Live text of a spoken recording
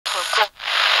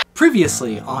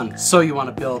Previously on So You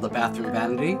Want to Build a Bathroom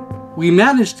Vanity, we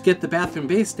managed to get the bathroom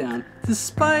base down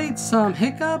despite some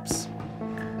hiccups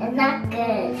It's not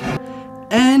good.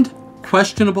 and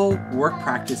questionable work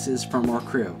practices from our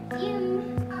crew.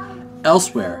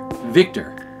 Elsewhere,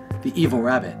 Victor, the evil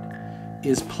rabbit,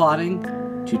 is plotting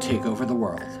to take over the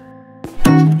world.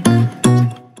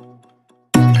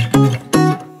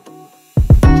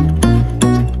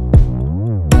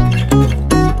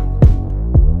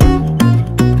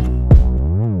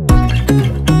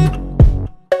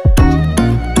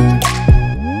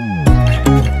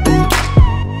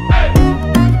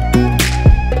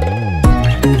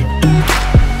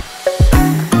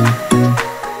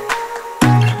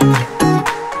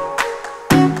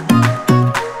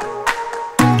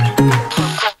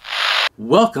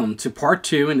 Welcome to part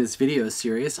 2 in this video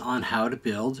series on how to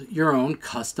build your own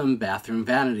custom bathroom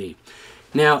vanity.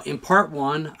 Now in part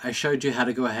 1 I showed you how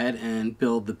to go ahead and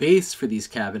build the base for these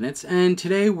cabinets, and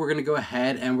today we're going to go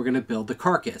ahead and we're going to build the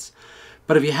carcass.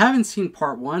 But if you haven't seen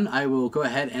part 1, I will go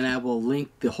ahead and I will link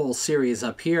the whole series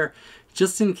up here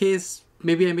just in case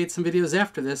maybe I made some videos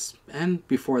after this and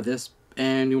before this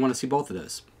and you want to see both of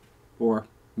those. Or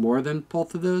more than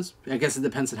both of those. I guess it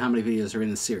depends on how many videos are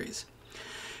in the series.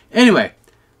 Anyway,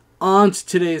 on to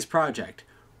today's project.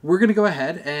 We're going to go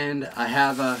ahead and I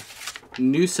have a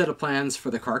new set of plans for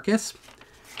the carcass.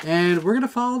 And we're going to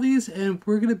follow these and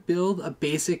we're going to build a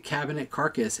basic cabinet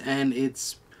carcass. And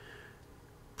it's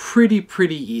pretty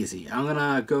easy. I'm going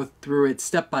to go through it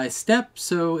step by step.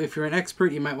 So if you're an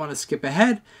expert, you might want to skip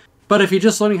ahead. But if you're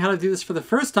just learning how to do this for the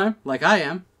first time, like I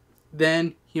am,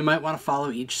 then you might want to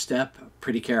follow each step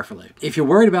pretty carefully. If you're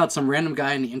worried about some random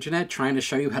guy on the internet trying to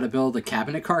show you how to build a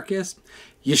cabinet carcass,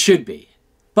 you should be.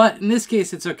 But in this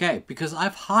case, it's okay because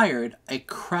I've hired a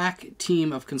crack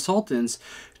team of consultants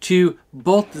to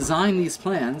both design these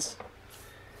plans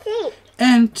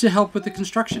and to help with the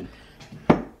construction.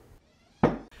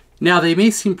 Now, they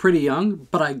may seem pretty young,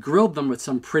 but I grilled them with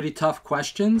some pretty tough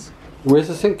questions. Where's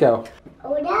the sink go?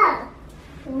 Oh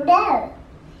no.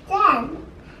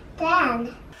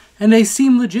 Dan. And they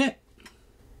seem legit.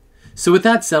 So with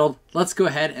that settled, let's go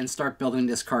ahead and start building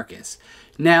this carcass.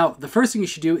 Now, the first thing you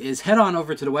should do is head on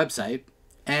over to the website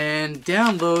and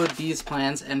download these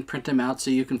plans and print them out so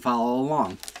you can follow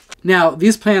along. Now,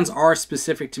 these plans are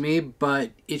specific to me,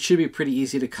 but it should be pretty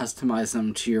easy to customize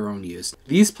them to your own use.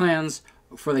 These plans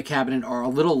for the cabinet are a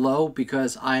little low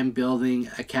because I'm building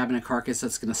a cabinet carcass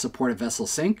that's going to support a vessel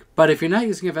sink. But if you're not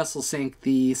using a vessel sink,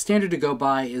 the standard to go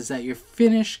by is that your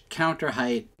finished counter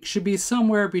height should be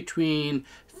somewhere between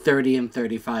 30 and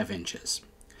 35 inches.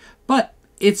 But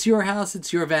it's your house,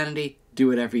 it's your vanity, do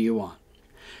whatever you want.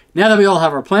 Now that we all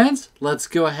have our plans, let's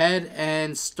go ahead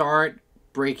and start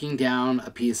breaking down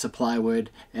a piece of plywood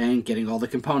and getting all the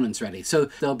components ready. So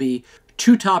there'll be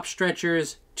 2 top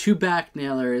stretchers, 2 back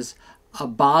nailers, a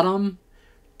bottom,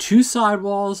 2 side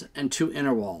walls, and 2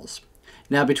 inner walls.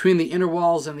 Now between the inner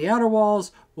walls and the outer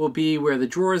walls will be where the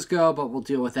drawers go, but we'll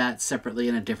deal with that separately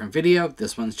in a different video.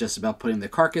 This one's just about putting the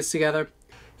carcass together.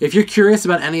 If you're curious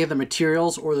about any of the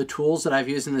materials or the tools that I've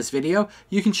used in this video,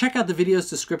 you can check out the video's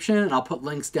description and I'll put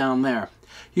links down there.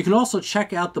 You can also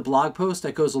check out the blog post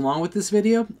that goes along with this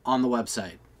video on the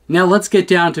website. Now let's get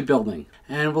down to building.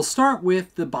 And we'll start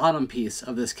with the bottom piece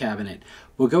of this cabinet.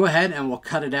 We'll go ahead and we'll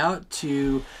cut it out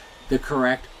to the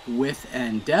correct width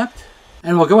and depth.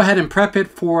 And we'll go ahead and prep it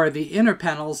for the inner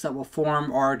panels that will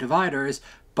form our dividers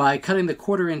by cutting the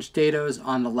 1/4 inch dados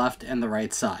on the left and the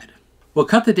right side. We'll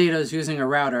cut the dados using a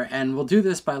router, and we'll do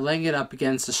this by laying it up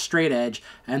against a straight edge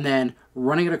and then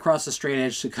running it across the straight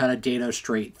edge to cut a dado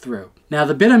straight through. Now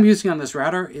the bit I'm using on this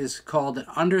router is called an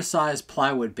undersized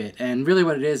plywood bit, and really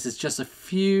what it is just a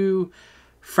few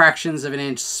fractions of an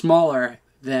inch smaller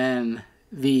than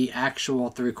the actual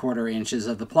 3/4 inches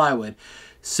of the plywood.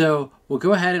 So we'll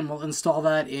go ahead and we'll install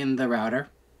that in the router.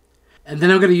 And then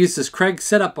I'm going to use this Craig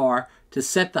setup bar to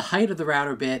set the height of the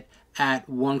router bit at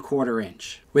 1/4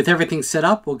 inch. With everything set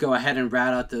up, we'll go ahead and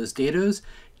route out those dados.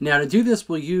 Now to do this,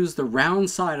 we'll use the round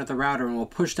side of the router and we'll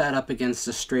push that up against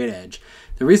the straight edge.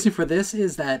 The reason for this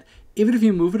is that even if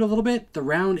you move it a little bit, the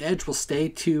round edge will stay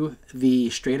to the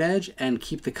straight edge and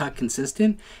keep the cut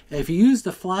consistent. And if you use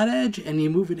the flat edge and you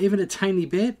move it even a tiny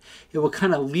bit, it will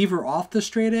kind of lever off the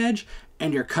straight edge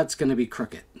and your cut's going to be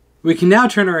crooked. We can now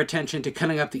turn our attention to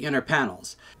cutting up the inner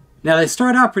panels. Now they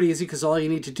start out pretty easy because all you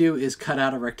need to do is cut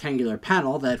out a rectangular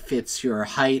panel that fits your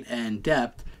height and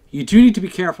depth. You do need to be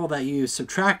careful that you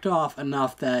subtract off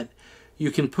enough that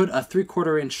you can put a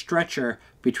 3/4 inch stretcher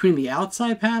between the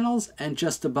outside panels and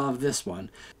just above this one.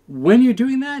 When you're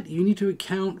doing that, you need to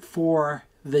account for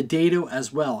the dado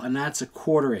as well, and that's a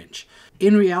 1/4 inch.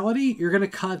 In reality, you're going to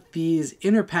cut these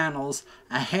inner panels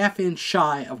a 1/2 inch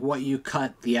shy of what you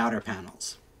cut the outer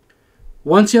panels.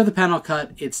 Once you have the panel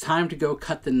cut, it's time to go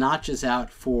cut the notches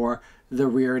out for the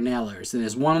rear nailers. And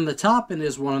there's one on the top and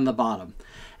there's one on the bottom.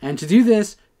 And to do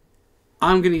this,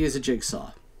 I'm going to use a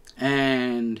jigsaw.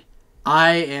 And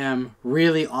I am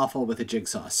really awful with a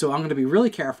jigsaw. So I'm going to be really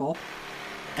careful.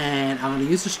 And I'm going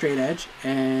to use a straight edge.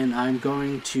 And I'm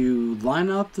going to line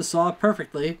up the saw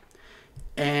perfectly.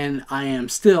 And I am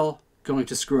still going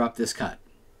to screw up this cut.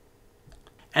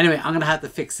 Anyway, I'm going to have to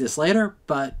fix this later.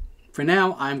 But for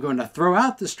now, I'm going to throw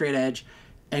out the straight edge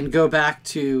and go back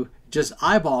to just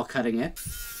eyeball cutting it.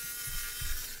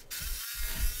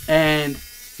 And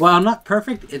while not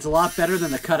perfect, it's a lot better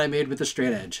than the cut I made with the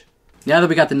straight edge. Now that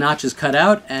we got the notches cut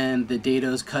out and the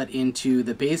dados cut into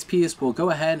the base piece, we'll go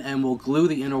ahead and we'll glue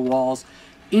the inner walls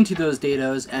into those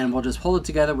dados, and we'll just hold it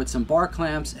together with some bar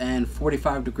clamps and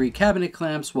 45-degree cabinet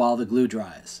clamps while the glue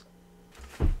dries.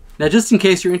 Now, just in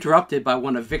case you're interrupted by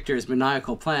one of Victor's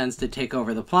maniacal plans to take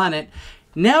over the planet,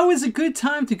 now is a good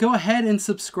time to go ahead and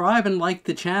subscribe and like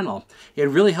the channel. It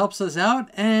really helps us out,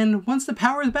 and once the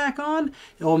power is back on,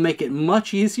 it will make it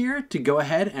much easier to go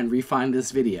ahead and refine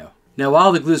this video. Now,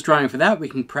 while the glue is drying for that, we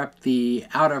can prep the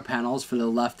outer panels for the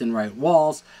left and right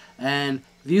walls, and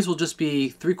these will just be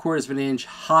 3/4 of an inch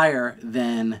higher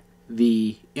than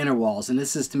the inner walls, and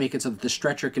this is to make it so that the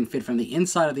stretcher can fit from the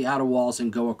inside of the outer walls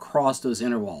and go across those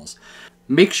inner walls.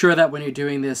 Make sure that when you're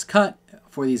doing this cut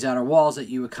for these outer walls that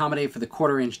you accommodate for the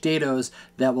 1/4 inch dados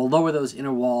that will lower those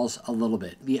inner walls a little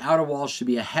bit. The outer walls should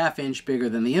be a 1/2 inch bigger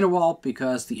than the inner wall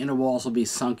because the inner walls will be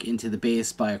sunk into the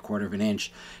base by 1/4 of an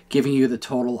inch, giving you the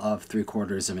total of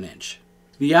 3/4 of an inch.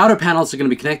 The outer panels are going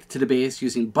to be connected to the base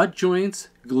using butt joints,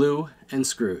 glue, and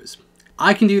screws.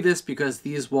 I can do this because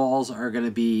these walls are going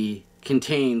to be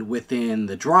contained within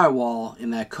the drywall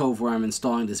in that cove where I'm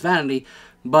installing this vanity.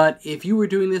 But if you were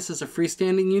doing this as a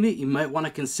freestanding unit, you might want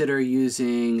to consider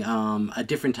using a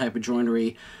different type of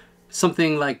joinery.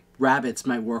 Something like rabbets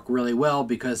might work really well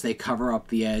because they cover up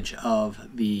the edge of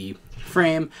the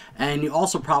frame. And you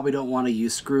also probably don't want to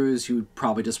use screws. You would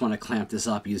probably just want to clamp this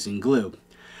up using glue.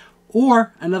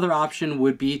 Or another option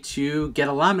would be to get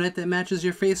a laminate that matches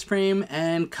your face frame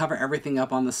and cover everything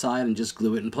up on the side and just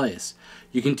glue it in place.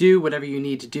 You can do whatever you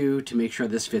need to do to make sure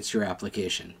this fits your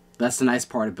application. That's the nice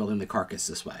part of building the Carcass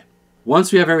this way.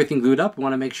 Once we have everything glued up, we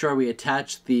want to make sure we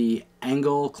attach the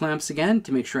angle clamps again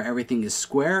to make sure everything is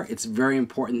square. It's very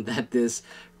important that this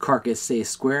Carcass stays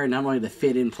square, not only to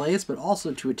fit in place, but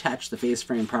also to attach the face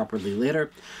frame properly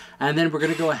later. And then we're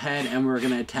going to go ahead and we're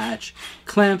going to attach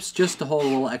clamps just to hold a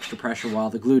little extra pressure while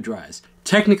the glue dries.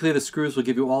 Technically, the screws will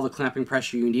give you all the clamping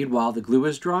pressure you need while the glue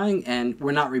is drying, and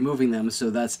we're not removing them,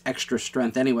 so that's extra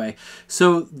strength anyway.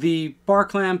 So the bar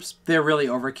clamps, they're really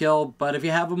overkill, but if you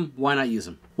have them, why not use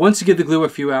them? Once you give the glue a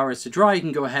few hours to dry, you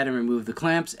can go ahead and remove the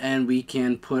clamps, and we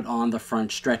can put on the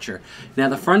front stretcher. Now,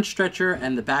 the front stretcher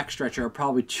and the back stretcher are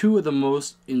probably two of the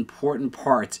most important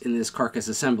parts in this Carcass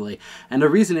assembly. And the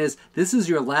reason is, this is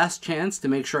your last chance to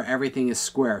make sure everything is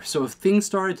square. So if things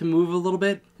started to move a little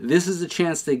bit, this is a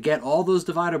chance to get all those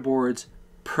divider boards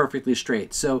perfectly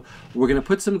straight. So we're going to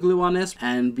put some glue on this,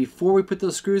 and before we put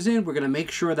those screws in, we're going to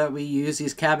make sure that we use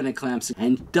these cabinet clamps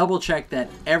and double check that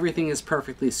everything is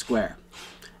perfectly square.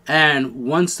 And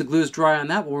once the glue is dry on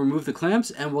that, we'll remove the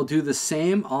clamps and we'll do the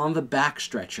same on the back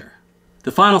stretcher.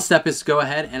 The final step is to go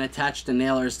ahead and attach the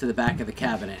nailers to the back of the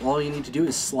cabinet. All you need to do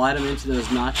is slide them into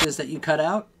those notches that you cut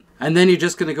out. And then you're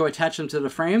just going to go attach them to the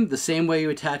frame the same way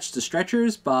you attach the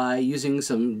stretchers, by using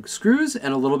some screws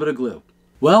and a little bit of glue.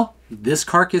 Well, this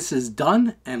Carcass is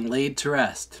done and laid to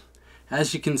rest.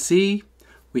 As you can see,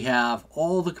 we have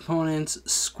all the components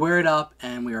squared up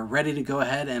and we are ready to go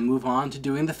ahead and move on to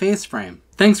doing the face frame.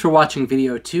 Thanks for watching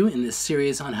video 2 in this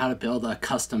series on how to build a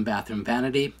custom bathroom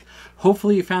vanity.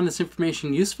 Hopefully you found this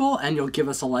information useful and you'll give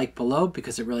us a like below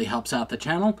because it really helps out the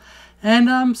channel.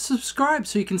 And subscribe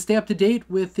so you can stay up to date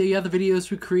with the other videos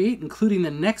we create, including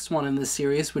the next one in this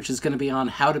series, which is going to be on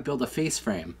how to build a face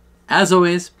frame. As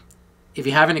always, if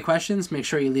you have any questions, make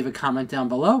sure you leave a comment down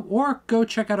below, or go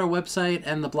check out our website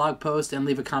and the blog post and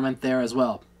leave a comment there as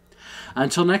well.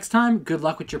 Until next time, good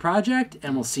luck with your project,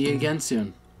 and we'll see you again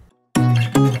soon.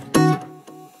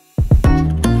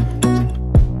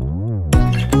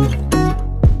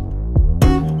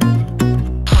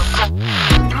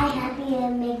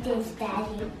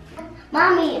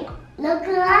 Mommy, look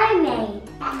what I made.